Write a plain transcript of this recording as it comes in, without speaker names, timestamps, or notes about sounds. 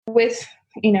with,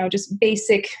 just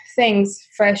basic things,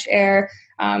 fresh air,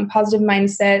 positive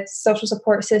mindset, social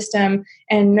support system,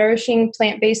 and nourishing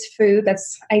plant-based food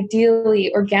that's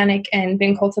ideally organic and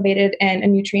been cultivated in a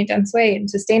nutrient-dense way in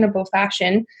sustainable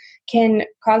fashion can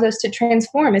cause us to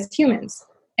transform as humans.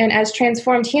 And as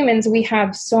transformed humans, we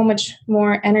have so much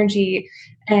more energy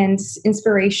and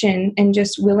inspiration and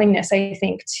just willingness, I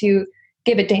think, to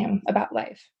give a damn about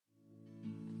life.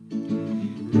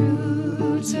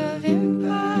 Roots of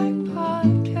Impact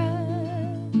Podcast.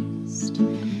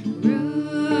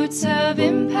 Roots of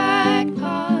Impact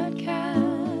Podcast.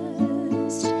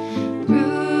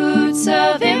 Roots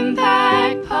of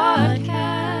Impact Podcast.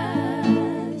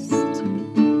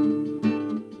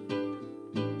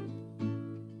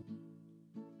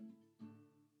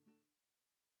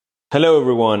 Hello,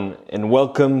 everyone, and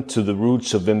welcome to the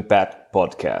Roots of Impact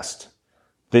podcast.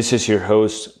 This is your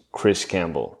host, Chris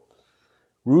Campbell.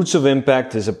 Roots of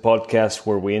Impact is a podcast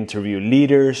where we interview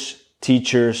leaders,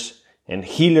 teachers, and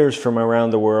healers from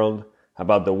around the world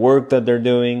about the work that they're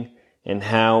doing and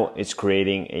how it's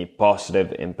creating a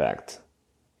positive impact.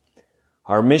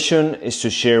 Our mission is to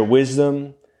share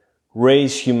wisdom,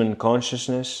 raise human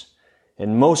consciousness,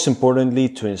 and most importantly,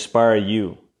 to inspire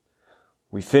you.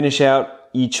 We finish out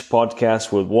each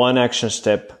podcast with one action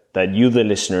step that you, the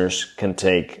listeners, can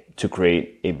take to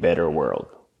create a better world.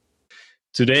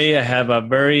 Today, I have a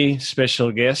very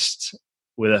special guest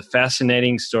with a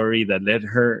fascinating story that led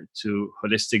her to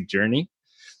holistic journey.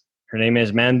 Her name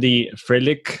is Mandy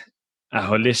Freilich, a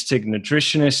holistic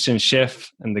nutritionist and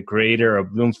chef and the creator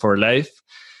of Bloom for Life,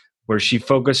 where she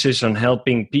focuses on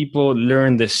helping people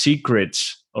learn the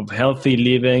secrets of healthy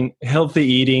living, healthy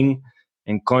eating,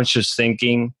 and conscious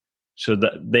thinking so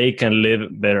that they can live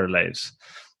better lives.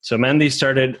 So Mandy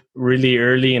started really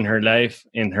early in her life,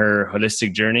 in her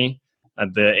holistic journey.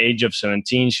 At the age of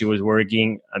 17, she was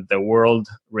working at the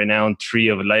world-renowned Tree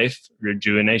of Life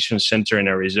Rejuvenation Center in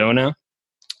Arizona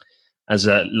as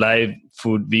a live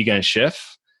food vegan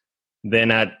chef.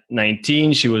 Then at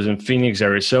 19, she was in Phoenix,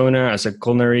 Arizona as a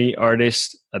culinary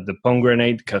artist at the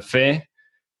Pomegranate Cafe.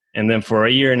 And then for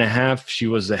a year and a half, she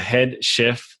was the head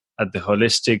chef at the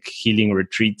Holistic Healing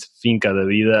Retreat Finca de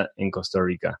Vida in Costa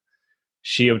Rica.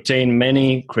 She obtained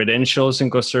many credentials in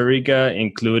Costa Rica,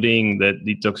 including the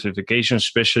detoxification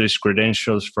specialist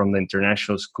credentials from the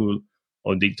International School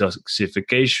of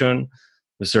Detoxification,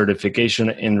 the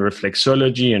certification in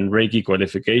reflexology and Reiki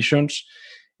qualifications.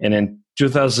 And in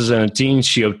 2017,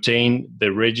 she obtained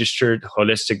the registered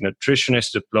holistic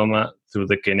nutritionist diploma through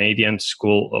the Canadian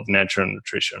School of Natural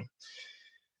Nutrition.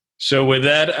 So with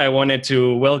that, I wanted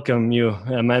to welcome you,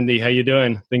 Mandy. How you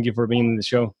doing? Thank you for being on the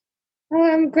show. Oh,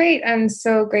 I'm great. I'm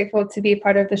so grateful to be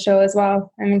part of the show as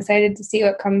well. I'm excited to see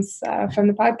what comes from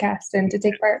the podcast and to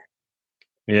take part.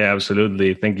 Yeah,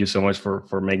 absolutely. Thank you so much for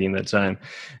making that time.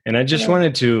 And I just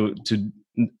wanted to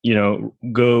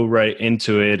go right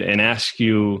into it and ask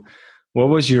you, what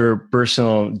was your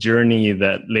personal journey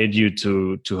that led you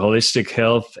to holistic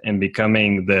health and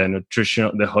becoming the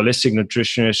holistic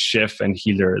nutritionist, chef, and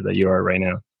healer that you are right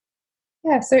now?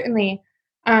 Yeah, certainly.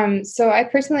 So I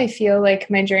personally feel like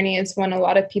my journey is one a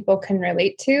lot of people can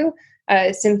relate to,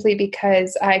 simply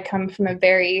because I come from a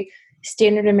very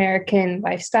standard American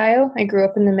lifestyle. I grew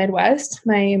up in the Midwest.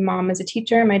 My mom is a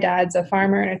teacher. My dad's a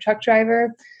farmer and a truck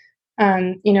driver.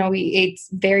 We ate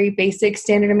very basic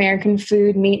standard American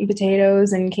food, meat and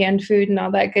potatoes and canned food and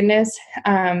all that goodness.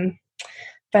 But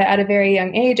at a very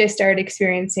young age, I started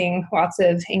experiencing lots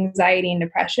of anxiety and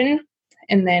depression.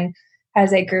 And then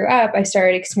as I grew up, I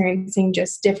started experiencing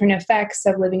just different effects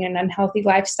of living an unhealthy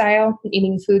lifestyle,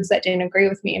 eating foods that didn't agree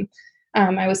with me.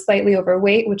 I was slightly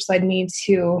overweight, which led me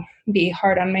to be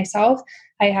hard on myself.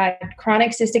 I had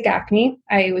chronic cystic acne.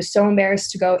 I was so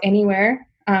embarrassed to go anywhere.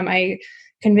 I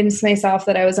convinced myself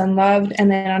that I was unloved. And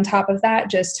then on top of that,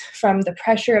 just from the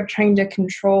pressure of trying to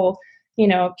control,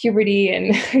 puberty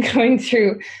and going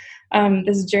through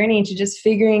this journey to just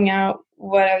figuring out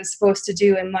what I was supposed to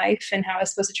do in life and how I was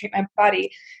supposed to treat my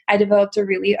body, I developed a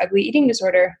really ugly eating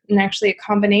disorder, and actually a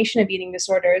combination of eating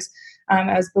disorders.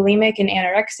 I was bulimic and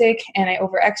anorexic, and I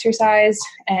overexercised,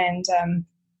 and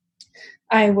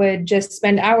I would just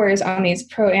spend hours on these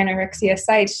pro-anorexia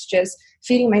sites just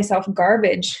feeding myself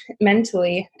garbage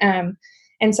mentally. And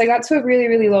so I got to a really,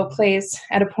 really low place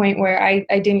at a point where I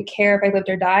didn't care if I lived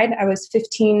or died. I was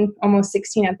 15, almost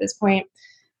 16 at this point.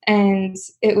 And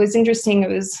it was interesting.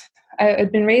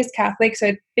 I'd been raised Catholic, so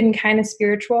I'd been kind of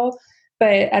spiritual.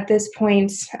 But at this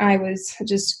point, I was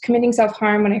just committing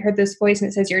self-harm when I heard this voice and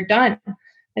it says, "You're done."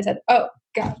 I said, "Oh,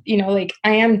 God, like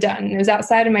I am done. It was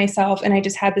outside of myself. And I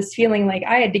just had this feeling like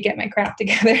I had to get my crap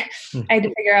together. I had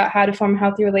to figure out how to form a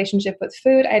healthy relationship with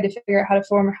food. I had to figure out how to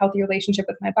form a healthy relationship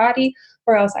with my body,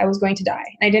 or else I was going to die.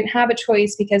 And I didn't have a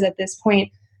choice, because at this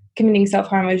point, committing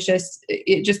self-harm was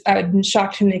I had been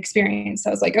shocked from the experience. So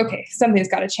I was like, okay, something's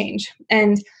got to change.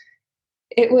 And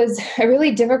it was a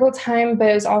really difficult time, but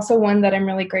it was also one that I'm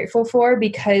really grateful for,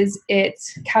 because it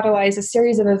catalyzed a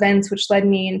series of events which led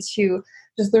me into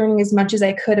just learning as much as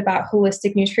I could about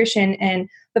holistic nutrition and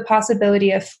the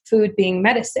possibility of food being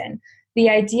medicine. The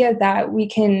idea that we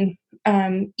can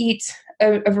eat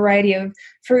a variety of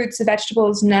fruits,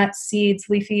 vegetables, nuts, seeds,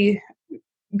 leafy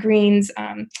greens,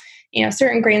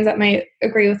 certain grains that might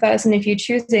agree with us. And if you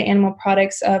choose the animal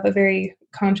products of a very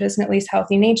conscious and at least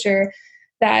healthy nature,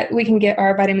 that we can get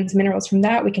our vitamins, minerals from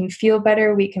that. We can feel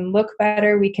better. We can look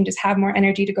better. We can just have more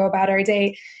energy to go about our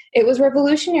day. It was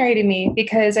revolutionary to me,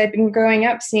 because I'd been growing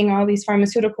up seeing all these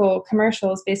pharmaceutical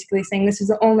commercials basically saying this is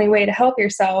the only way to help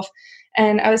yourself.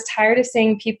 And I was tired of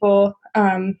seeing people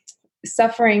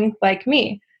suffering like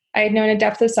me. I had known a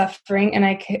depth of suffering,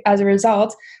 and as a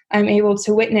result, I'm able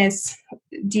to witness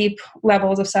deep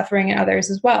levels of suffering in others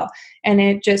as well. And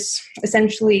it just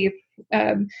essentially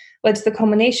led to the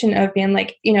culmination of being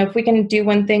like, if we can do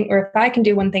one thing, or if I can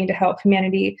do one thing to help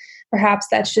humanity, perhaps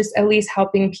that's just at least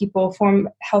helping people form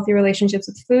healthy relationships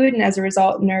with food, and as a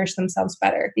result, nourish themselves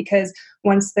better. Because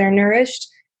once they're nourished,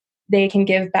 they can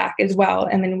give back as well.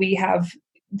 And then we have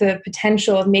the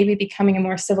potential of maybe becoming a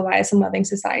more civilized and loving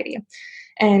society.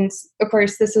 And of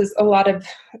course, this is a lot of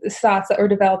thoughts that were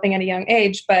developing at a young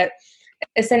age, but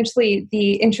essentially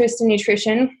the interest in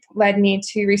nutrition led me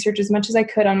to research as much as I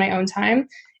could on my own time.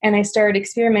 And I started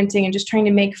experimenting and just trying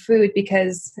to make food,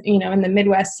 because, in the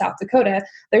Midwest, South Dakota,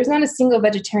 there's not a single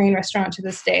vegetarian restaurant to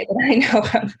this day that I know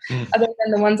of, other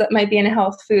than the ones that might be in a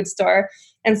health food store.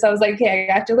 And so I was like, okay,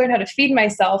 I have to learn how to feed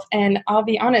myself. And I'll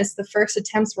be honest, the first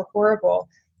attempts were horrible.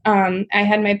 I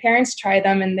had my parents try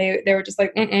them, and they were just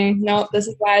like, no, this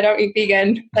is why I don't eat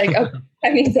vegan. Like, okay, I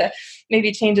need to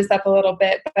maybe change this up a little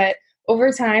bit. But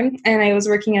over time, and I was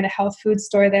working at a health food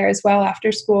store there as well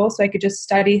after school, so I could just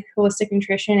study holistic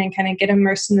nutrition and kind of get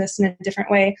immersed in this in a different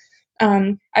way.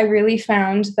 I really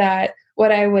found that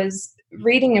what I was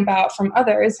reading about from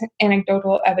others,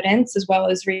 anecdotal evidence, as well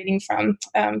as reading from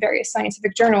various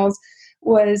scientific journals,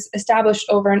 was established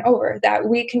over and over, that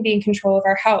we can be in control of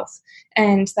our health.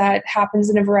 And that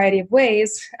happens in a variety of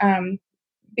ways,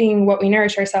 being what we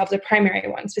nourish ourselves, a primary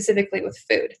one, specifically with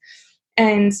food.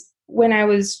 And when I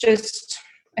was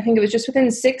I think it was just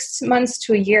within 6 months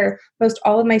to a year, most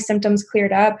all of my symptoms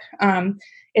cleared up.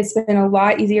 It's been a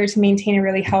lot easier to maintain a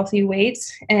really healthy weight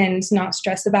and not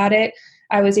stress about it.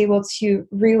 I was able to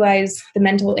realize the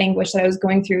mental anguish that I was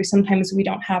going through. Sometimes we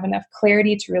don't have enough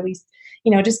clarity to really,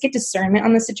 just get discernment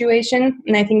on the situation.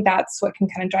 And I think that's what can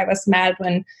kind of drive us mad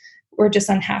when we're just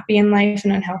unhappy in life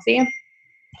and unhealthy.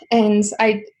 And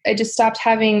I just stopped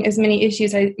having as many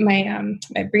issues. My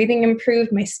breathing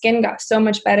improved. My skin got so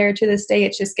much better. To this day,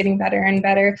 it's just getting better and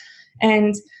better.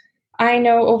 And I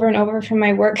know over and over from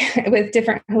my work with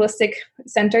different holistic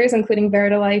centers, including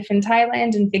VerityLife in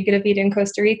Thailand and Think Good Vida in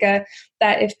Costa Rica,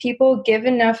 that if people give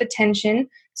enough attention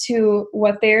to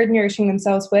what they're nourishing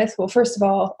themselves with, well, first of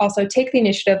all, also take the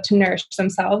initiative to nourish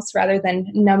themselves rather than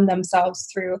numb themselves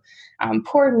through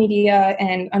poor media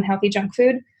and unhealthy junk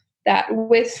food, that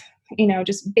with,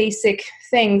 just basic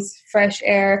things, fresh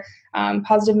air,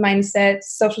 positive mindset,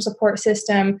 social support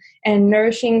system, and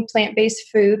nourishing plant-based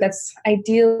food that's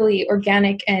ideally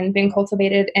organic and been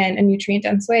cultivated in a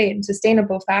nutrient-dense way in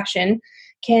sustainable fashion,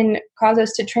 can cause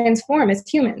us to transform as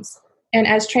humans. And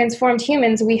as transformed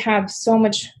humans, we have so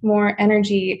much more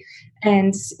energy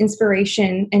and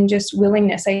inspiration and just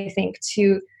willingness, I think,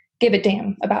 to give a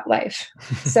damn about life.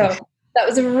 So that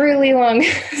was a really long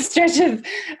stretch of,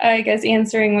 I guess,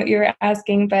 answering what you were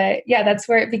asking. But yeah, that's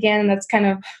where it began. That's kind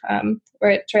of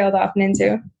where it trailed off and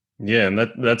into. Yeah, and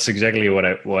that's exactly what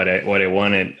I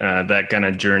wanted. That kind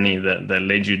of journey that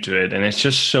led you to it, and it's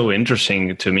just so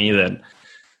interesting to me that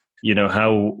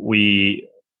how we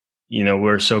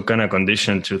we're so kind of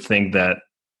conditioned to think that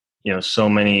so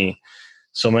many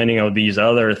of these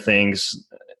other things.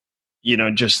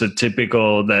 Just the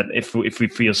typical that if we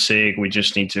feel sick, we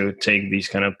just need to take these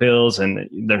kind of pills, and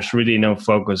there's really no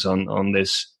focus on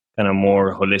this kind of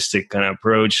more holistic kind of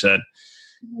approach that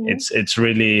it's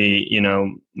really,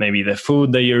 maybe the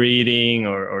food that you're eating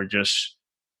or just,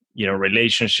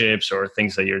 relationships or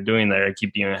things that you're doing that are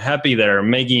keeping you unhappy, that are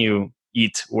making you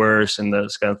eat worse and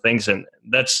those kind of things. And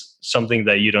that's something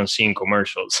that you don't see in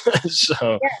commercials.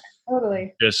 So yeah.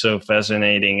 Totally. just so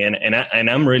fascinating. And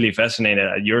I'm really fascinated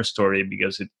at your story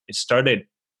because it started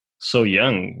so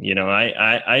young.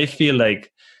 I feel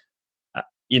like,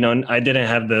 I didn't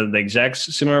have the exact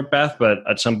similar path, but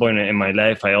at some point in my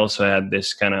life, I also had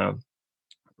this kind of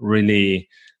really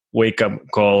wake up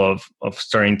call of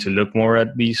starting to look more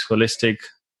at these holistic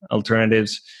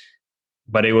alternatives.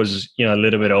 But it was, a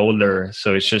little bit older.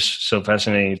 So it's just so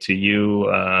fascinating to you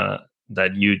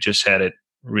that you just had it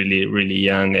really, really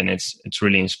young. And it's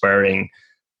really inspiring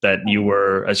that you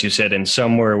were, as you said, in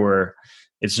somewhere where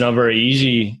it's not very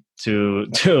easy to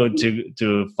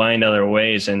find other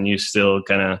ways, and you still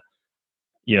kind of,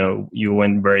 you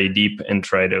went very deep and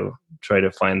try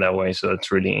to find that way. So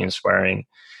that's really inspiring.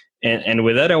 And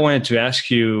with that, I wanted to ask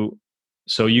you,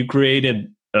 so you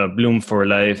created Bloom for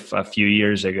Life a few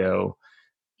years ago.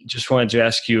 Just wanted to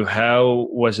ask you, how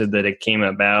was it that it came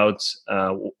about?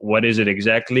 What is it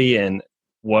exactly? And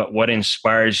what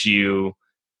inspires you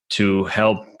to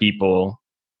help people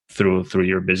through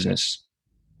your business?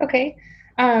 Okay.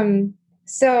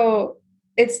 So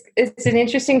it's an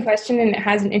interesting question, and it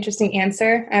has an interesting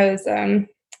answer. I was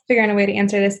figuring out a way to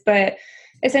answer this, but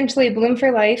essentially Bloom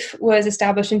for Life was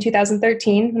established in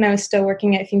 2013 when I was still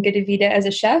working at Finca de Vida as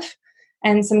a chef,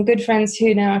 and some good friends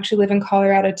who now actually live in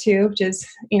Colorado too, which is,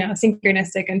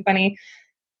 synchronistic and funny.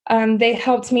 They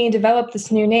helped me develop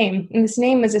this new name. And this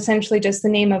name was essentially just the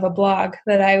name of a blog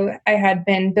that I had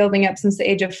been building up since the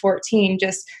age of 14,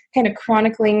 just kind of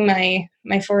chronicling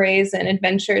my forays and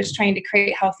adventures, trying to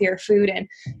create healthier food and,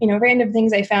 random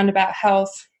things I found about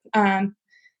health.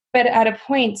 But at a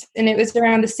point, and it was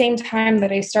around the same time that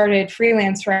I started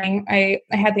freelance writing, I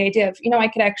had the idea of, I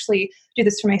could actually do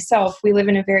this for myself. We live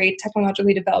in a very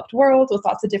technologically developed world with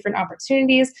lots of different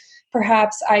opportunities.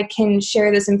 Perhaps I can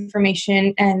share this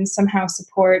information and somehow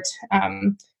support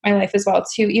my life as well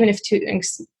too, even if to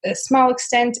a small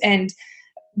extent. And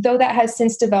though that has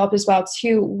since developed as well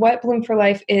too, what Bloom for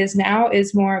Life is now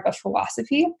is more of a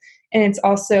philosophy. And it's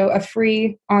also a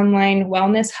free online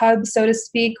wellness hub, so to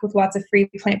speak, with lots of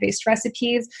free plant-based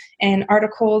recipes and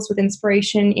articles with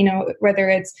inspiration, whether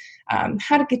it's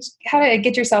how to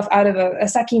get yourself out of a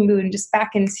sucky mood and just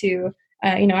back into,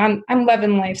 I'm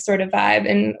loving life sort of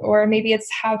vibe. Or maybe it's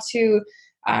how to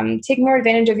take more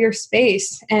advantage of your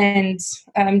space and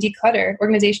declutter.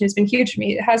 Organization has been huge for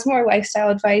me. It has more lifestyle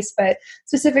advice, but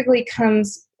specifically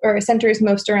comes or centers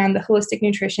most around the holistic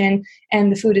nutrition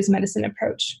and the food as medicine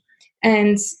approach.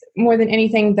 And more than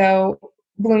anything, though,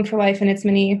 Bloom for Life and its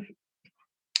many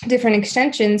different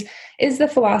extensions is the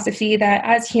philosophy that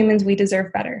as humans, we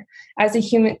deserve better. As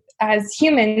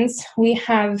humans, we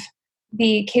have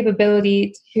the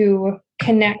capability to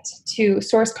connect to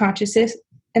source consciousness.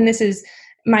 And this is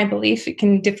my belief. It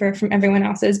can differ from everyone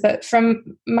else's, but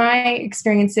from my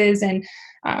experiences and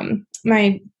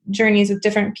my journeys with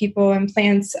different people and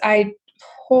plants, I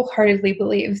wholeheartedly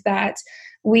believe that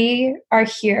we are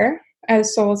here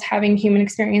as souls having human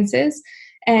experiences.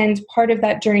 And part of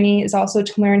that journey is also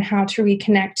to learn how to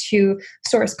reconnect to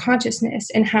source consciousness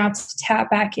and how to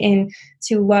tap back in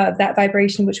to love, that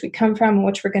vibration which we come from and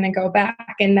which we're going to go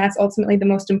back. And that's ultimately the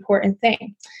most important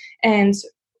thing. And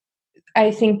I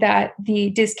think that the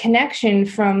disconnection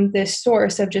from this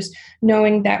source of just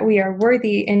knowing that we are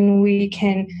worthy and we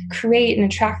can create and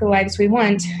attract the lives we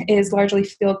want is largely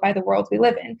fueled by the world we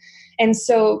live in. And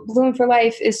so Bloom for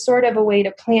Life is sort of a way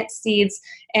to plant seeds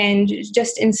and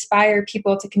just inspire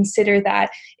people to consider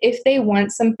that if they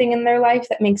want something in their life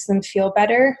that makes them feel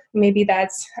better, maybe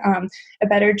that's a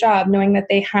better job, knowing that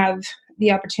they have the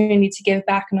opportunity to give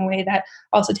back in a way that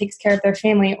also takes care of their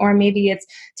family, or maybe it's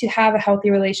to have a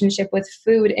healthy relationship with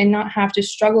food and not have to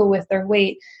struggle with their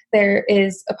weight. There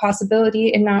is a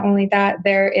possibility, and not only that,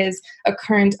 there is a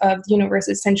current of the universe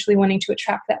essentially wanting to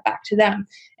attract that back to them.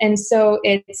 And so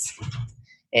it's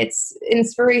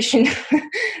inspiration,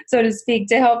 so to speak,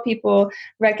 to help people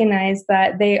recognize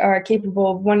that they are capable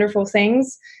of wonderful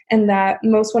things, and that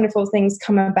most wonderful things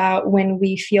come about when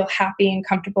we feel happy and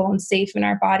comfortable and safe in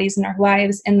our bodies and our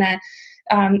lives, and that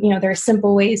there are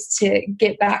simple ways to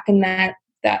get back in that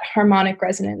harmonic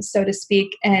resonance, so to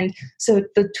speak. And so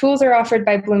the tools are offered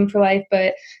by Bloom for Life,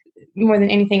 but more than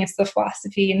anything, it's the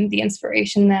philosophy and the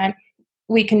inspiration that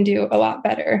we can do a lot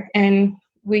better, and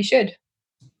we should.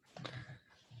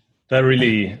 That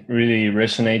really, really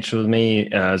resonates with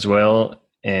me as well,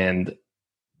 and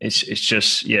it's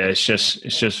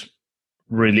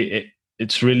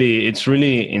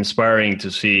really inspiring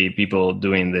to see people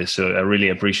doing this. So I really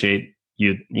appreciate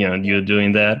you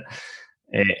doing that.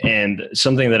 And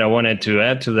something that I wanted to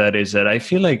add to that is that I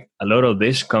feel like a lot of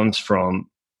this comes from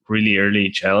really early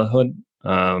childhood,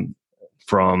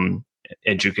 from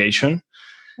education.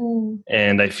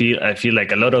 And I feel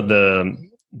like a lot of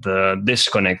the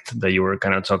disconnect that you were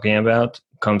kind of talking about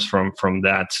comes from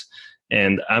that.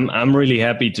 And I'm really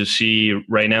happy to see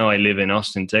right now. I live in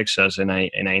Austin, Texas, and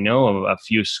I know of a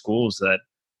few schools that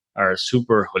are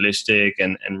super holistic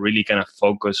and really kind of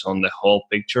focus on the whole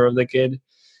picture of the kid,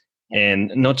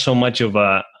 and not so much of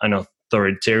an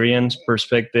authoritarian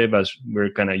perspective as we're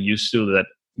kind of used to, that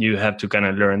you have to kind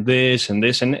of learn this and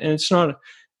this, and it's not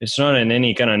in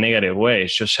any kind of negative way.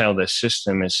 It's just how the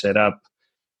system is set up.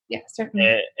 Yeah,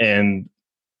 certainly. And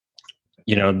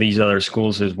these other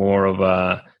schools is more of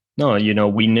a, no,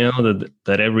 we know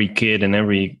that every kid and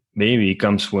every baby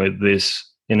comes with this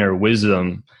inner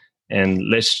wisdom, and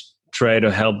let's try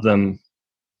to help them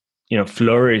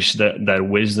flourish that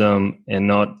wisdom and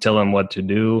not tell them what to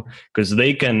do, because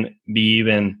they can be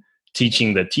even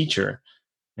teaching the teacher.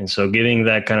 And so giving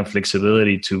that kind of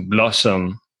flexibility to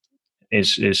blossom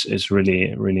is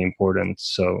really, really important.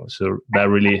 So that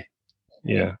really,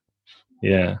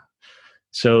 yeah.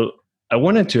 So I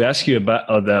wanted to ask you about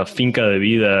the Finca de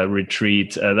Vida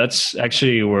retreat. That's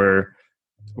actually where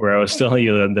I was telling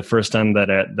you that the first time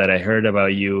that I heard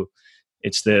about you.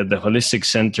 It's the holistic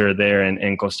center there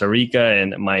in Costa Rica,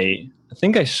 and I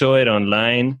think I saw it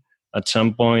online at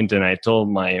some point, and I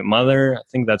told my mother. I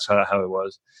think that's how it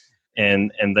was,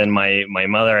 and then my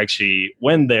mother actually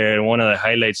went there, and one of the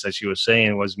highlights that she was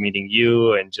saying was meeting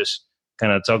you and just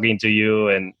kind of talking to you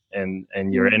and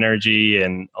your energy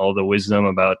and all the wisdom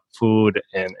about food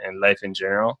and life in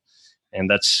general. And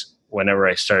that's whenever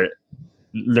I start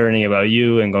learning about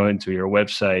you and going to your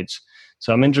websites.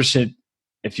 So I'm interested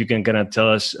if you can kind of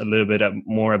tell us a little bit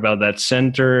more about that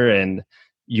center. And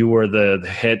you were the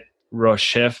head raw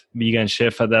chef, vegan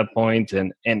chef at that point.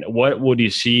 And what would you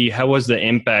see? How was the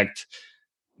impact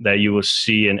that you will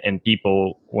see in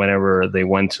people whenever they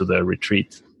went to the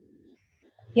retreat?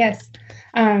 Yes.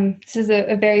 This is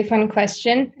a very fun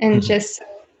question and just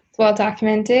well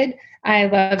documented. I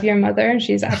love your mother, and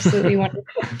she's absolutely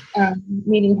wonderful.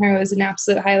 Meeting her was an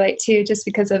absolute highlight too, just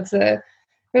because of the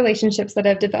relationships that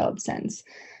have developed since.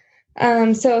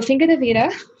 So Finca de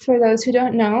Vida, for those who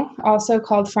don't know, also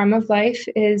called Farm of Life,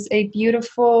 is a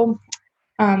beautiful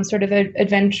sort of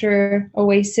adventure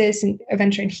oasis and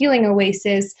adventure and healing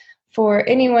oasis for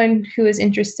anyone who is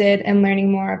interested in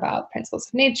learning more about principles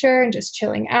of nature and just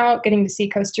chilling out, getting to see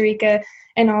Costa Rica,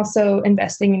 and also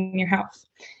investing in your health.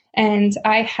 And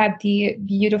I had the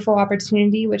beautiful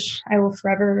opportunity, which I will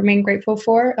forever remain grateful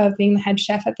for, of being the head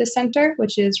chef at the center,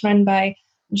 which is run by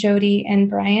Jody and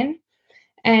Brian.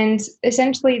 And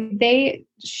essentially, they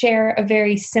share a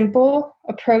very simple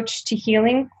approach to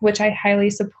healing, which I highly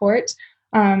support.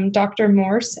 Dr.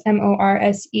 Morse,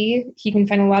 Morse, he can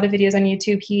find a lot of videos on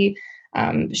YouTube. He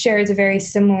shares a very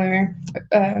similar,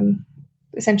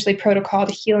 essentially, protocol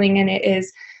to healing, and it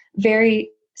is very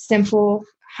simple,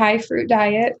 high fruit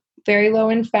diet, very low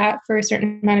in fat for a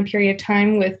certain amount of period of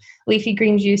time, with leafy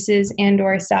green juices and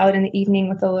or a salad in the evening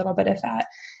with a little bit of fat.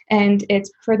 And it's,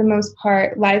 for the most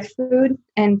part, live food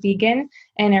and vegan,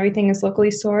 and everything is locally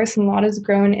sourced, and a lot is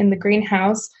grown in the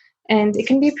greenhouse. And it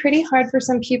can be pretty hard for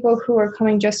some people who are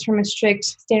coming just from a strict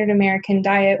standard American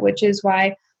diet, which is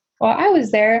why, while I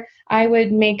was there, I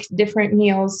would make different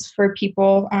meals for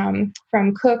people,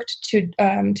 from cooked to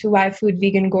live food,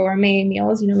 vegan gourmet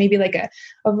meals. Maybe like a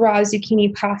raw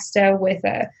zucchini pasta with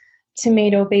a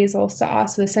tomato basil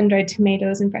sauce with sun-dried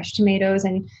tomatoes and fresh tomatoes.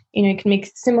 And you can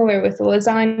make similar with the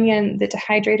lasagna and the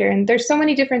dehydrator, and there's so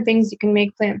many different things you can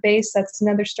make plant-based. That's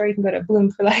another story. You can go to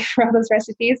Bloom for Life for all those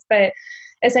recipes. But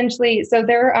essentially, so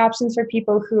there are options for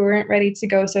people who aren't ready to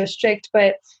go so strict,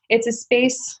 but it's a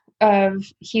space of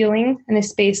healing and a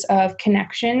space of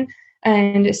connection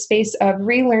and a space of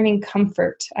relearning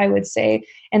comfort, I would say,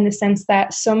 in the sense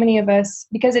that so many of us,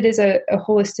 because it is a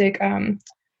holistic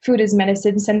food is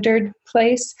medicine centered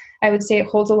place, I would say it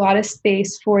holds a lot of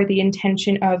space for the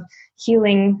intention of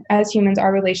healing as humans,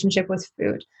 our relationship with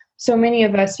food. So many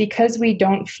of us, because we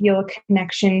don't feel a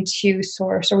connection to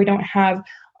source, or we don't have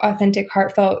authentic,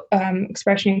 heartfelt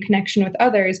expression and connection with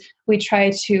others, we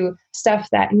try to stuff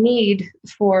that need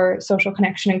for social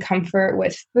connection and comfort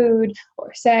with food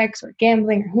or sex or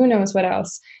gambling or who knows what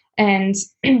else. And,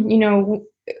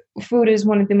 food is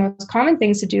one of the most common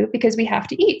things to do because we have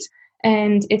to eat.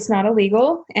 And it's not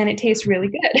illegal, and it tastes really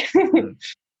good.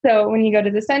 So when you go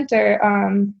to the center,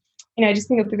 I just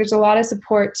think that there's a lot of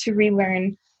support to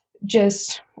relearn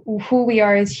just who we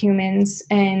are as humans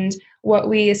and what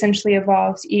we essentially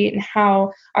evolved to eat, and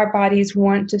how our bodies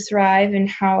want to thrive, and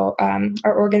how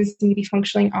our organs need to be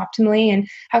functioning optimally, and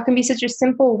how it can be such a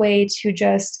simple way to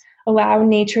just allow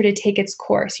nature to take its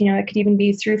course. It could even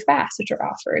be through fasts, which are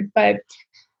offered. But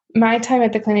my time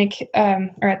at the clinic,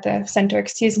 or at the center,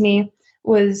 excuse me,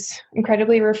 was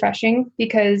incredibly refreshing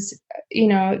because,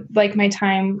 like my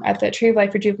time at the Tree of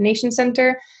Life Rejuvenation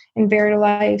Center and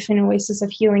VerityLife and Oasis of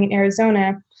Healing in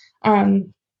Arizona,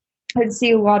 I'd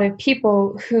see a lot of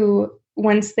people who,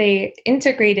 once they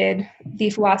integrated the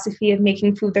philosophy of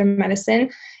making food their medicine,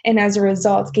 and as a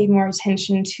result gave more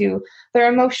attention to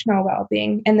their emotional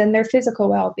well-being and then their physical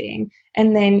well-being,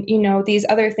 and then these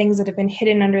other things that have been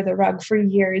hidden under the rug for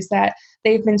years that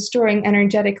they've been storing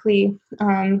energetically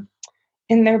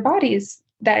in their bodies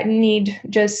that need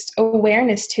just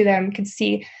awareness to them, could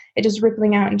see it just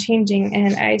rippling out and changing.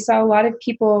 And I saw a lot of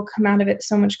people come out of it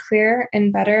so much clearer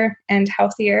and better and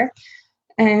healthier.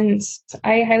 And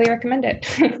I highly recommend it.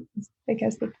 I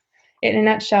guess that's it in a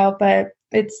nutshell, but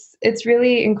it's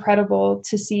really incredible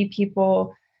to see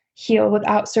people heal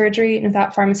without surgery and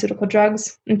without pharmaceutical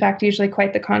drugs. In fact, usually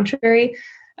quite the contrary.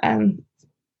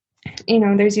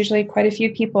 There's usually quite a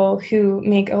few people who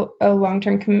make a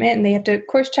long-term commitment, and they have to, of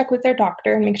course, check with their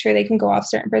doctor and make sure they can go off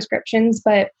certain prescriptions,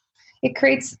 but it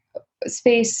creates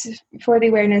space for the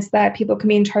awareness that people can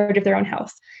be in charge of their own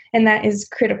health. And that is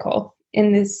critical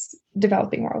in this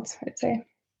developing world, I'd say.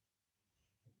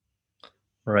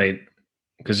 Right.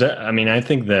 Because I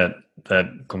think that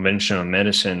conventional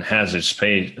medicine has its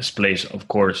place, of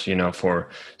course, for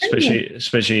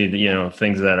especially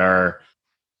things that are,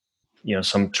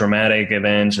 some traumatic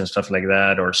events and stuff like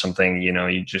that, or something,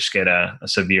 you just get a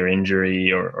severe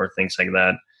injury or things like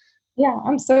that. Yeah,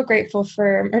 I'm so grateful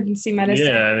for emergency medicine.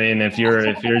 Yeah, if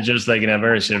you're just like in a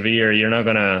very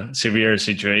severe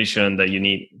situation that you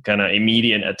need kind of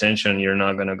immediate attention, you're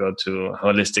not gonna go to a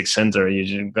holistic center. You're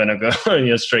just gonna go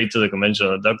straight to the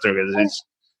conventional doctor because it's.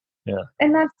 Yeah.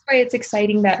 And that's why it's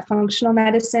exciting that functional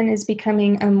medicine is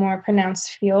becoming a more pronounced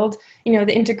field,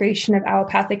 the integration of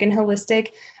allopathic and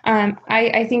holistic.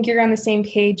 I think you're on the same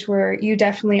page where you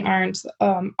definitely aren't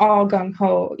all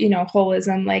gung-ho,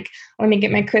 holism, like, let me get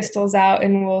my crystals out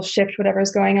and we'll shift whatever's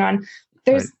going on.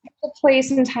 There's a place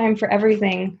and time for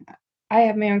everything. I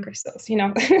have my own crystals,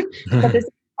 but at the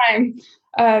same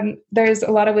time, there's a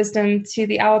lot of wisdom to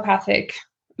the allopathic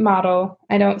model.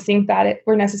 I don't think that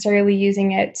we're necessarily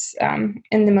using it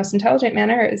in the most intelligent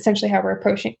manner, essentially how we're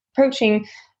approaching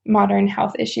modern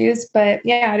health issues. But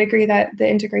yeah, I'd agree that the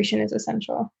integration is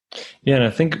essential. Yeah, and I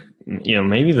think,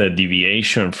 maybe the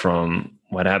deviation from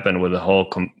what happened with the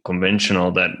whole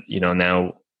conventional that,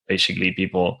 now basically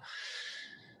people,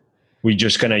 we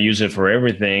just kind of use it for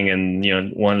everything. And,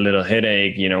 one little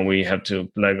headache, we have to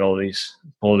plug all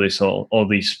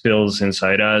these pills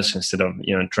inside us instead of,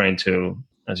 trying to,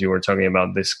 as you were talking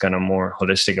about, this kind of more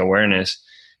holistic awareness.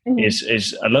 Mm-hmm.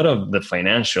 is a lot of the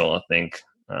financial, I think,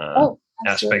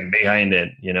 aspect behind it,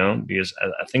 because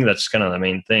I think that's kind of the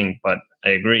main thing. But I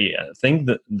agree. I think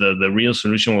that the real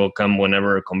solution will come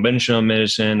whenever conventional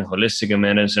medicine, holistic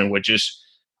medicine, which is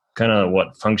kind of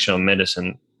what functional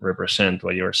medicine represent,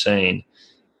 what you were saying.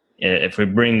 If we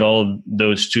bring all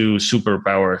those two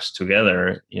superpowers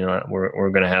together,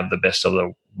 we're going to have the best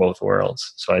of both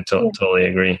worlds. So I totally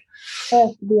agree. That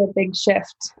has to be a big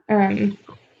shift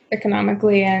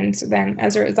economically, and then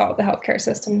as a result, the healthcare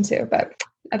system too, but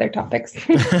other topics.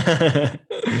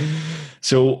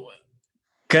 So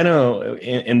kind of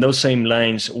in those same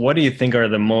lines, what do you think are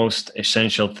the most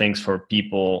essential things for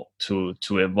people to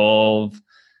evolve,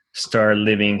 start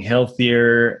living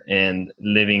healthier and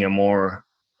living a more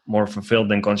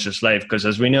fulfilled and conscious life? Because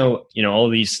as we know, all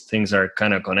these things are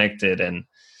kind of connected, and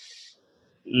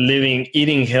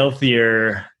eating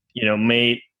healthier,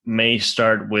 may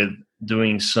start with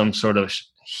doing some sort of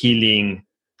healing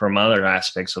from other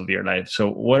aspects of your life. So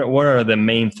what are the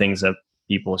main things that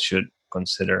people should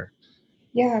consider?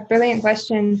 Yeah, brilliant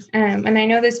question. And I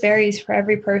know this varies for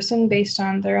every person based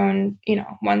on their own,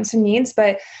 wants and needs.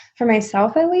 But for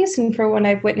myself, at least, and for what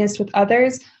I've witnessed with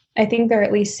others, I think there are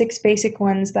at least 6 basic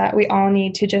ones that we all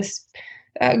need to just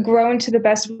grow into the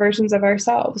best versions of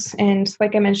ourselves. And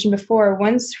like I mentioned before,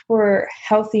 once we're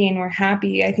healthy and we're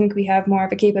happy, I think we have more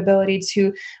of a capability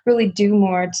to really do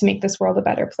more to make this world a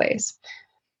better place.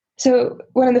 So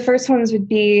one of the first ones would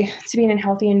be to be in a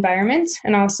healthy environment,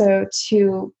 and also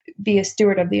to be a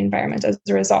steward of the environment as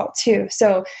a result too.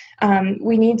 So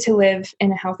we need to live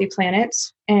in a healthy planet,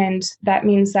 and that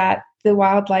means that the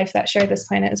wildlife that share this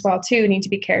planet as well too need to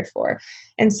be cared for.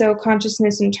 And so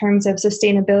consciousness in terms of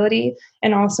sustainability,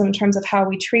 and also in terms of how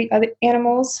we treat other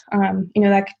animals,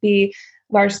 that could be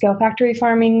large-scale factory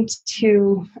farming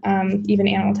to even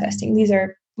animal testing. These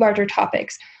are larger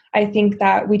topics. I think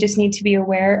that we just need to be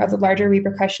aware of the larger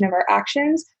repercussion of our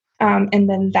actions, and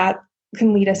then that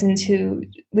can lead us into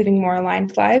living more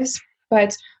aligned lives.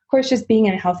 But course, just being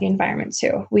in a healthy environment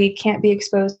too. We can't be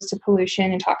exposed to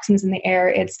pollution and toxins in the air.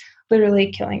 It's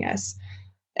literally killing us.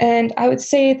 And I would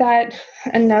say that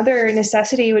another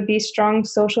necessity would be strong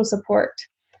social support.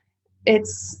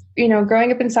 It's,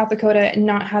 growing up in South Dakota and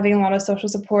not having a lot of social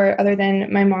support other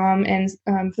than my mom and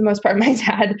for the most part my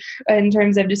dad, in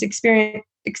terms of just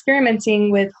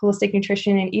experimenting with holistic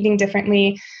nutrition and eating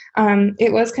differently.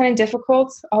 It was kind of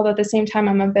difficult, although at the same time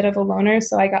I'm a bit of a loner,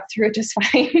 so I got through it just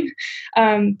fine.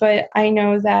 But I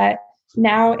know that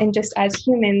now, and just as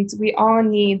humans, we all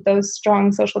need those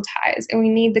strong social ties, and we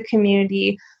need the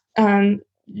community,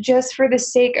 just for the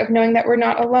sake of knowing that we're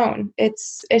not alone.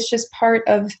 It's just part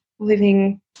of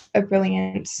living a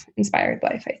brilliant, inspired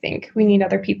life. I think we need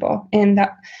other people, and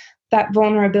that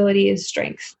vulnerability is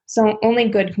strength. So only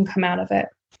good can come out of it.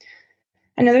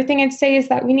 Another thing I'd say is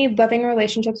that we need loving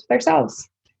relationships with ourselves,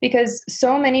 because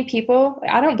so many people,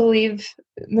 I don't believe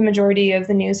the majority of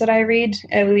the news that I read,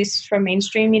 at least from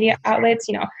mainstream media outlets,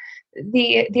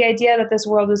 the idea that this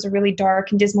world is a really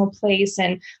dark and dismal place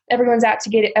and everyone's out to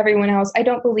get everyone else. I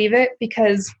don't believe it,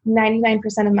 because 99%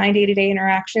 of my day-to-day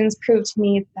interactions prove to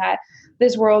me that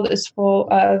this world is full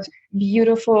of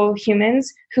beautiful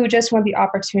humans who just want the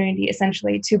opportunity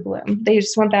essentially to bloom. They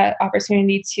just want that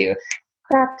opportunity to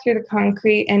crack through the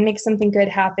concrete and make something good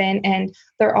happen. And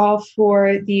they're all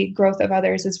for the growth of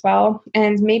others as well.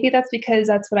 And maybe that's because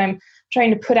that's what I'm trying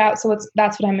to put out. So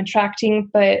that's what I'm attracting.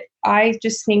 But I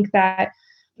just think that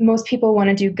most people want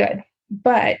to do good,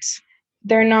 but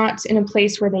they're not in a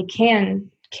place where they can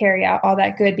carry out all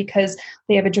that good because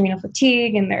they have adrenal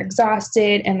fatigue and they're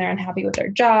exhausted and they're unhappy with their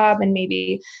job. And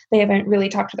maybe they haven't really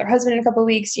talked to their husband in a couple of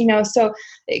weeks, so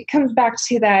it comes back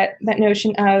to that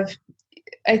notion of,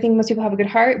 I think most people have a good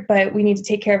heart, but we need to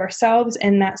take care of ourselves.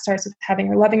 And that starts with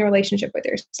having a loving relationship with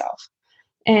yourself.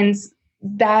 And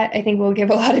that, I think, will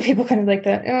give a lot of people kind of like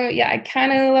I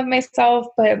kind of love myself,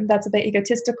 but that's a bit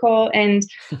egotistical. And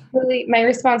really my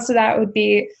response to that would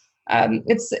be,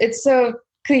 it's so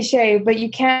cliche, but you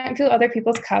can't fill other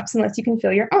people's cups unless you can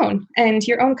fill your own. And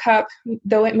your own cup,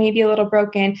 though it may be a little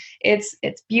broken, it's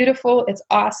beautiful, it's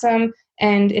awesome,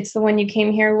 and it's the one you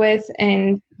came here with.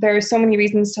 And there are so many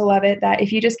reasons to love it that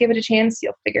if you just give it a chance,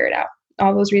 you'll figure it out.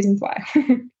 All those reasons why.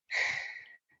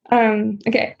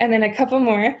 Okay. And then a couple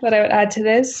more that I would add to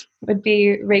this would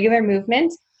be regular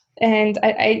movement. And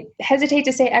I hesitate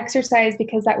to say exercise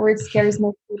because that word scares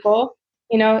most people.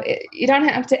 You don't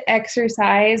have to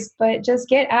exercise, but just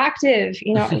get active.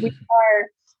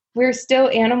 We're still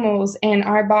animals, and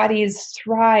our bodies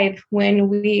thrive when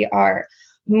we are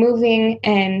moving,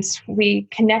 and we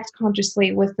connect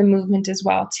consciously with the movement as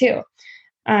well too.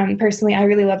 Personally, I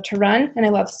really love to run, and I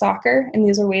love soccer, and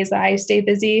these are ways that I stay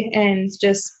busy and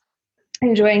just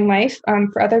enjoying life.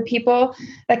 For other people,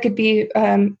 that could be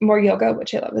more yoga,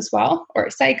 which I love as well, or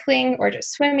cycling, or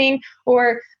just swimming,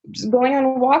 or just going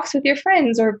on walks with your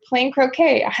friends, or playing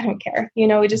croquet. I don't care.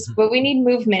 But we need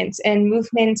movement, and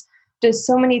movement does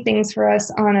so many things for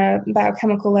us on a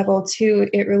biochemical level too.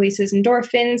 It releases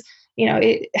endorphins.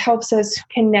 It helps us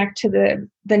connect to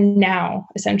the now,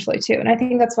 essentially too. And I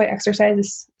think that's why exercise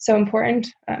is so important.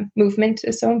 Movement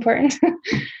is so important.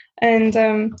 And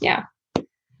yeah.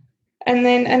 And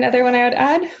then another one I would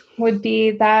add would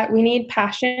be that we need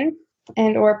passion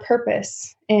and or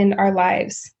purpose in our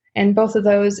lives. And both of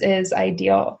those is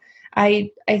ideal. I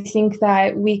think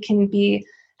that we can be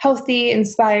healthy,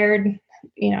 inspired,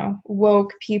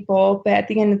 woke people, but at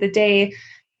the end of the day,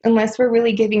 unless we're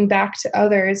really giving back to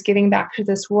others, giving back to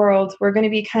this world, we're going to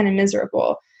be kind of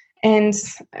miserable. And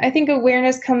I think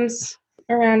awareness comes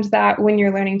around that when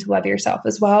you're learning to love yourself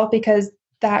as well, because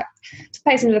that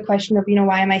ties into the question of,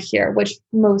 why am I here? Which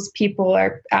most people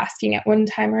are asking at one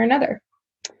time or another.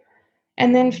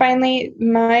 And then finally,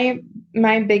 my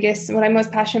biggest, what I'm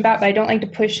most passionate about, but I don't like to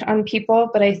push on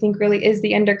people, but I think really is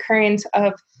the undercurrent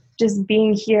of just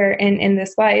being here in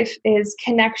this life, is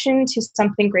connection to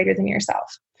something greater than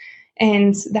yourself.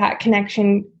 And that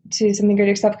connection to something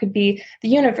greater yourself could be the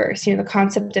universe, the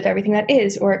concept of everything that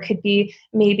is, or it could be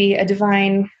maybe a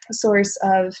divine source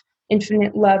of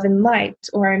infinite love and light,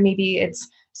 or maybe it's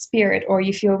spirit, or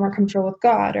you feel more comfortable with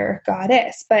God or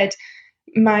goddess. But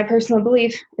my personal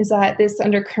belief is that this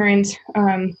undercurrent,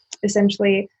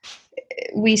 essentially,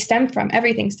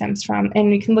 everything stems from,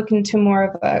 and we can look into more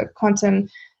of a quantum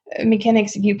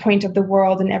mechanics viewpoint of the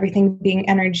world and everything being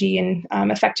energy and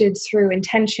affected through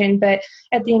intention. But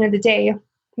at the end of the day,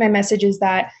 my message is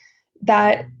that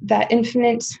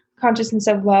infinite consciousness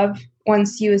of love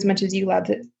wants you as much as you love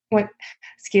it.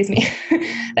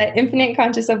 That infinite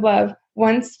conscious of love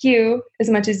wants you as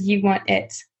much as you want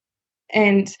it.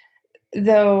 And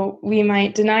though we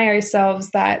might deny ourselves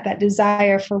that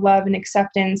desire for love and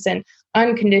acceptance and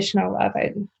unconditional love,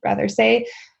 I'd rather say,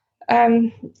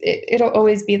 it'll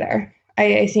always be there.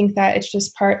 I think that it's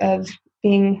just part of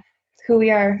being who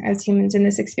we are as humans in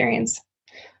this experience.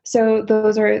 So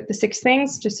those are the 6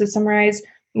 things. Just to summarize,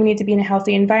 we need to be in a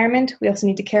healthy environment. We also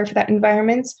need to care for that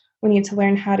environment. We need to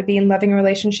learn how to be in loving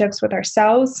relationships with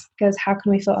ourselves, because how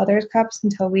can we fill others' cups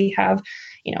until we have,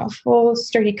 full,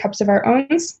 sturdy cups of our own?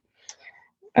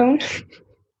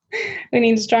 We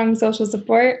need strong social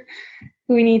support.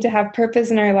 We need to have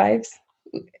purpose in our lives.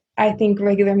 I think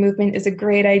regular movement is a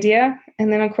great idea.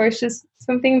 And then, of course, just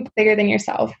something bigger than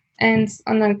yourself. And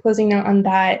on the closing note on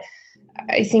that,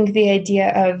 I think the idea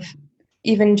of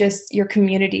even just your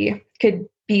community could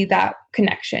be that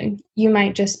connection. You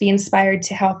might just be inspired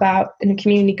to help out in a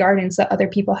community garden so that other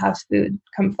people have food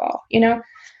come fall, and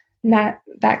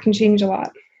that can change a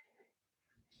lot.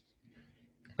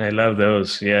 I love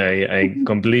those. Yeah, I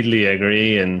completely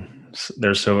agree, and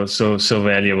they're so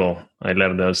valuable. I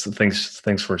love those.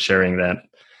 Thanks for sharing that.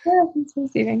 Yeah, thanks for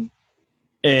receiving.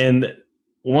 And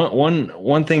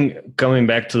one thing, coming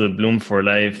back to the Bloom for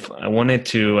Life, I wanted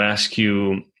to ask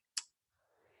you,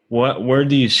 where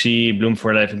do you see Bloom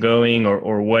for Life going,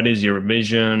 or what is your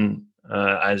vision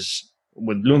as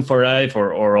with Bloom for Life,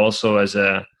 or also as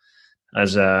a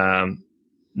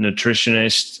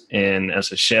nutritionist and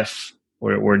as a chef?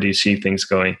 Where do you see things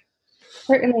going?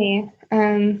 Certainly.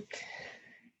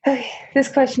 This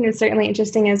question is certainly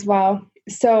interesting as well.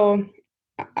 So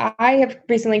I have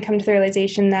recently come to the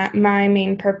realization that my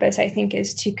main purpose, I think,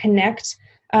 is to connect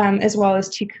as well as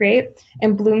to create.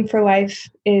 And Bloom for Life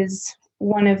is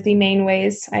one of the main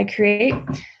ways I create.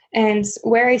 And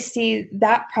where I see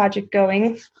that project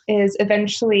going is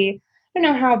eventually, I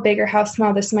don't know how big or how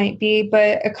small this might be,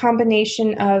 but a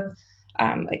combination of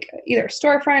like either a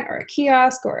storefront or a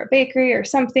kiosk or a bakery or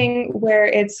something where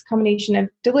it's a combination of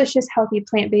delicious, healthy,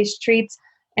 plant-based treats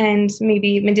and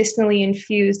maybe medicinally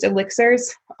infused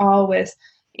elixirs, all with,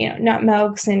 nut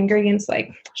milks and ingredients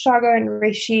like chaga and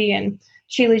reishi and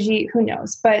shilajit, who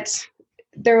knows. But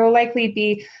there will likely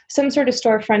be some sort of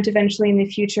storefront eventually in the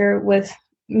future with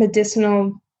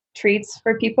medicinal treats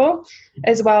for people,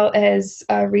 as well as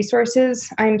resources.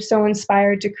 I'm so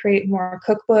inspired to create more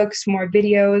cookbooks, more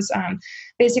videos,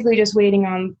 basically just waiting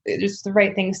on just the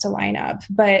right things to line up.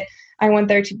 But I want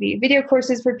there to be video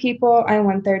courses for people. I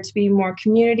want there to be more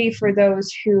community for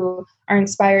those who are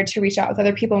inspired to reach out with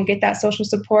other people and get that social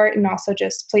support, and also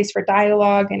just place for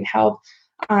dialogue and help.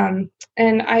 And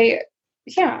I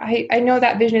know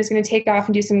that vision is going to take off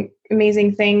and do some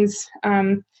amazing things.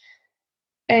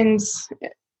 And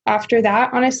after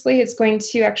that, honestly, it's going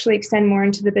to actually extend more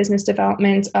into the business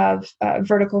development of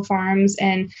vertical farms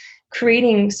and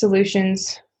creating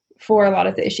solutions for a lot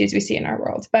of the issues we see in our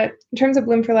world. But in terms of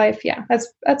Bloom for Life, yeah,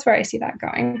 that's where I see that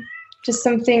going. Just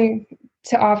something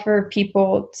to offer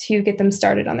people to get them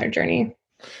started on their journey.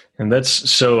 And that's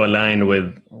so aligned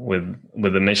with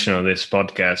the mission of this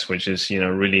podcast, which is,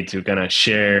 really to kind of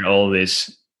share all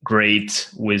this great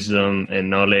wisdom and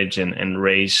knowledge and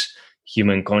raise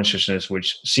human consciousness,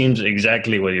 which seems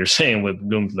exactly what you're saying with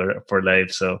Bloom for Life.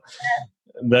 So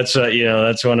that's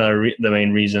that's one of the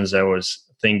main reasons I was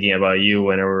thinking about you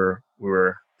whenever we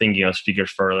were thinking of speakers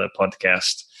for the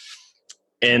podcast.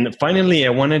 And finally,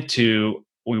 we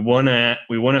want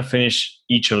to finish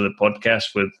each of the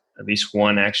podcasts with at least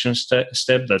one action step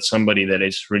that somebody that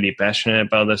is really passionate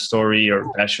about the story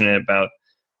or passionate about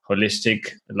holistic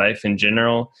life in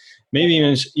general,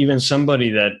 maybe even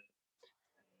somebody that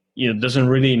doesn't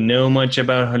really know much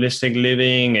about holistic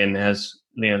living and has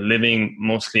living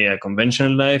mostly a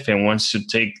conventional life and wants to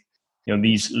take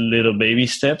these little baby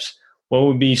steps. What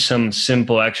would be some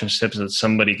simple action steps that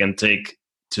somebody can take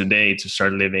today to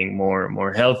start living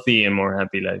more healthy and more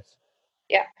happy life?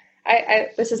 Yeah, I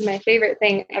this is my favorite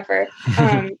thing ever.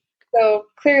 So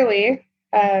clearly,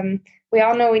 we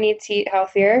all know we need to eat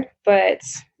healthier, but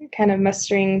kind of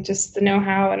mustering just the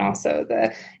know-how and also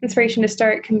the inspiration to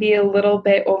start can be a little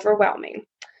bit overwhelming.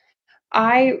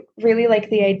 I really like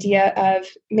the idea of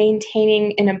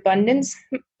maintaining an abundance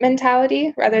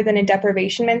mentality rather than a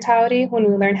deprivation mentality when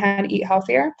we learn how to eat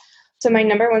healthier. So my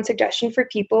number one suggestion for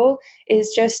people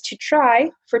is just to try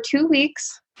for 2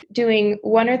 weeks doing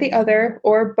one or the other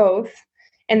or both.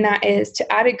 And that is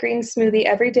to add a green smoothie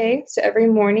every day. So every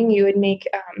morning you would make,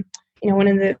 one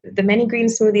of the many green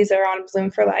smoothies that are on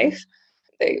Bloom for Life.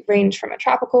 They range from a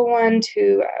tropical one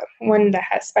to one that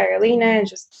has spirulina and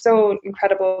just so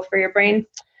incredible for your brain.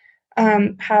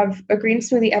 Have a green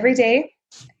smoothie every day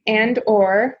and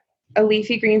or a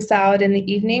leafy green salad in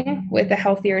the evening with a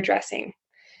healthier dressing.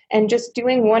 And just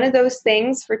doing one of those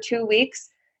things for 2 weeks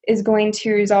is going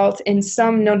to result in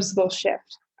some noticeable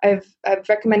shift. I've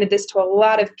recommended this to a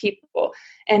lot of people,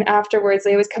 and afterwards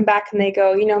they always come back and they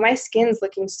go, my skin's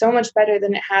looking so much better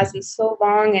than it has in so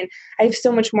long, and I have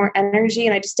so much more energy,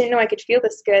 and I just didn't know I could feel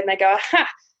this good. And I go, aha,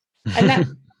 I'm not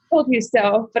told you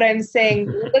so, but I'm saying,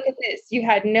 look at this. You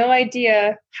had no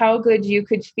idea how good you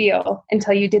could feel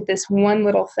until you did this one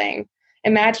little thing.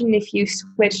 Imagine if you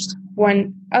switched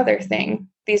one other thing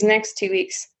these next 2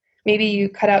 weeks. Maybe you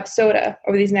cut out soda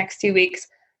over these next 2 weeks,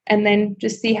 and then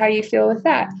just see how you feel with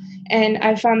that. And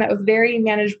I found that with very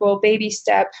manageable baby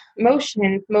step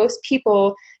motion, most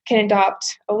people can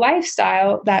adopt a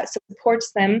lifestyle that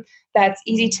supports them, that's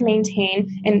easy to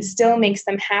maintain, and still makes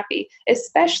them happy,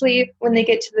 especially when they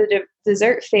get to the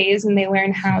dessert phase and they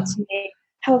learn how to make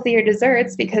healthier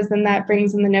desserts, because then that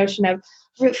brings in the notion of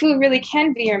food really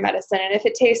can be your medicine. And if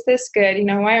it tastes this good,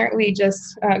 why aren't we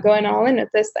just going all in with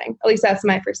this thing? At least that's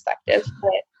my perspective.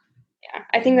 But yeah,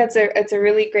 I think it's a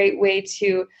really great way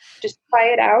to just try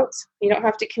it out. You don't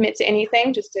have to commit to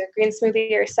anything, just a green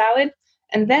smoothie or a salad.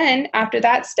 And then after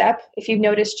that step, if you've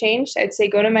noticed change, I'd say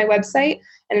go to my website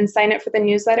and then sign up for the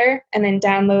newsletter, and then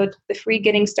download the free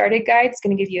Getting Started guide. It's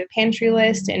going to give you a pantry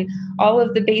list and all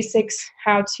of the basics,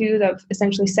 how-to of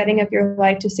essentially setting up your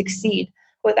life to succeed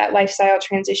with that lifestyle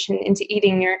transition into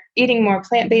eating more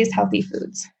plant-based healthy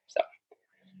foods. So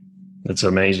that's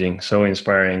amazing. So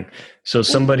inspiring. So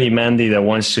somebody, Mandy, that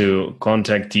wants to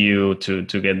contact you to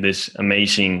get this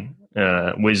amazing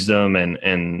wisdom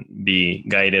and be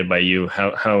guided by you,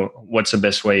 what's the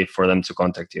best way for them to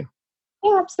contact you?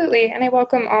 Yeah, absolutely. And I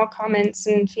welcome all comments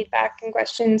and feedback and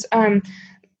questions.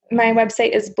 My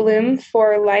website is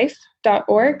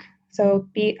bloomforlife.org. So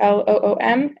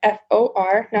BLOOMFOR,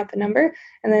 not the number,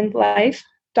 and then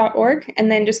life.org. And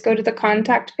then just go to the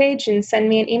contact page and send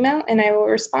me an email, and I will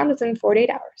respond within 48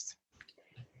 hours.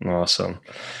 Awesome.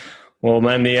 Well,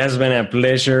 Mandy, it has been a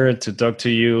pleasure to talk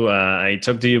to you. I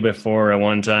talked to you before at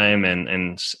one time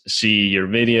and see your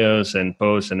videos and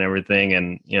posts and everything,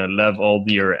 and love all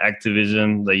your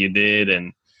activism that you did,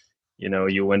 and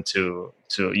you went to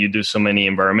you do so many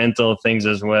environmental things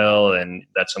as well, and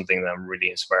that's something that I'm really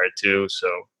inspired to. So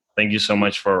thank you so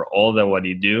much for all that what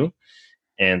you do,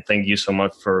 and thank you so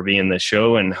much for being on the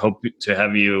show, and hope to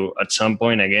have you at some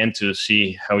point again to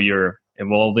see how you're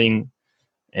evolving.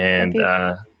 And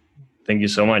thank you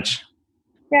so much.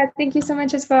 Yeah, thank you so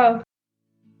much as well.